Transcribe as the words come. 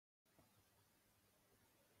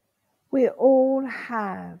We all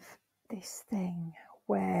have this thing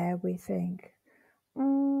where we think,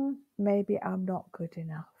 maybe I'm not good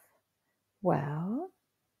enough. Well,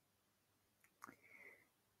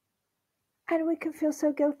 and we can feel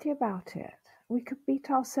so guilty about it. We could beat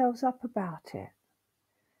ourselves up about it.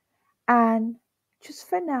 And just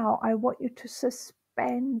for now, I want you to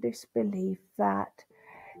suspend this belief that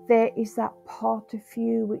there is that part of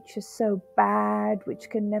you which is so bad, which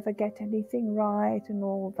can never get anything right and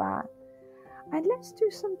all that. And let's do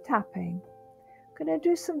some tapping. I'm going to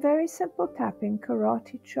do some very simple tapping,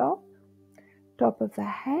 karate chop, top of the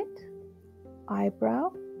head,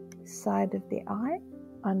 eyebrow, side of the eye,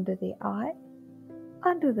 under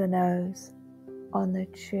the nose, on the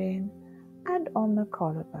chin, and on the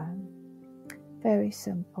collarbone. Very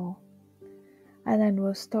simple. And then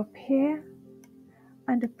we'll stop here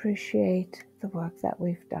and appreciate the work that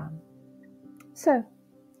we've done. So,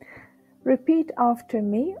 repeat after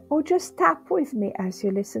me or just tap with me as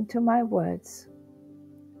you listen to my words.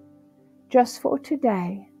 Just for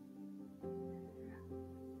today,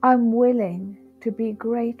 I'm willing to be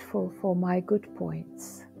grateful for my good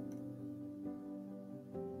points.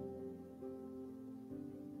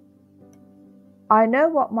 I know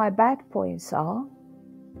what my bad points are,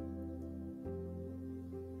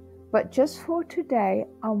 but just for today,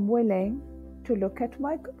 I'm willing to look at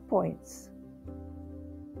my good points.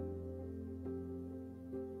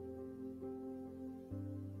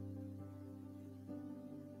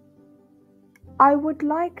 I would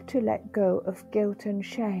like to let go of guilt and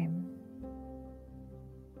shame,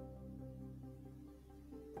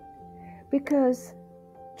 because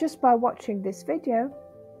just by watching this video,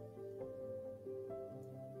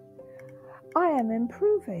 I am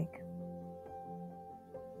improving.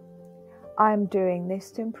 I'm doing this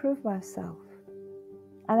to improve myself,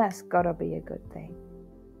 and that's got to be a good thing.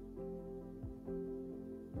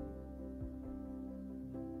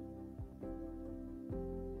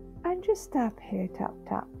 And just tap here, tap,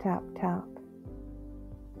 tap, tap, tap.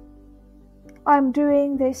 I'm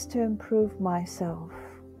doing this to improve myself.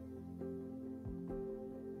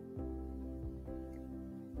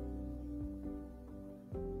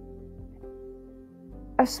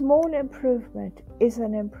 A small improvement is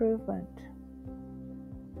an improvement.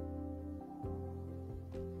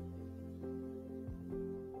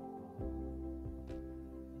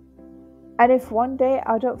 And if one day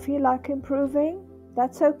I don't feel like improving,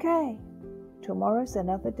 that's okay. Tomorrow's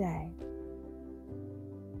another day.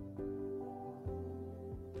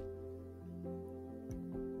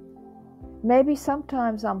 Maybe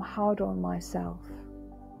sometimes I'm hard on myself.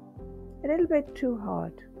 A little bit too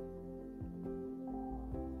hard.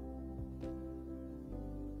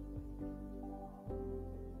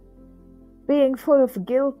 Being full of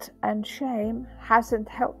guilt and shame hasn't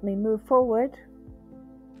helped me move forward.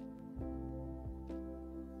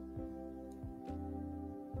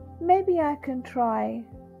 Maybe I can try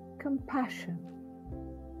compassion.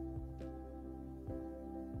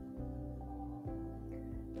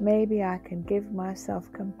 Maybe I can give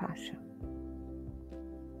myself compassion.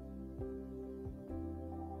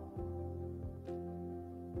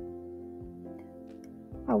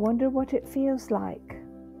 I wonder what it feels like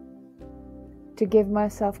to give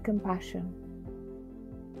myself compassion.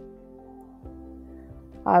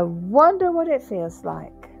 I wonder what it feels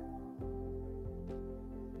like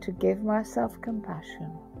to give myself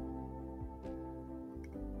compassion.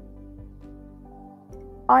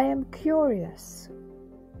 I am curious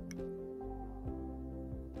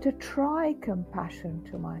to try compassion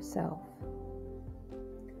to myself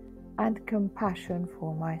and compassion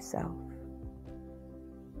for myself.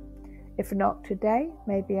 If not today,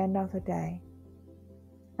 maybe another day.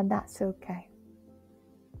 And that's okay.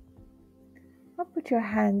 I'll put your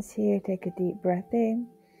hands here, take a deep breath in,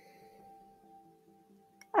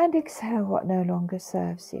 and exhale what no longer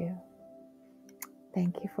serves you.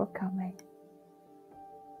 Thank you for coming.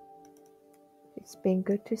 It's been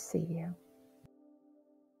good to see you.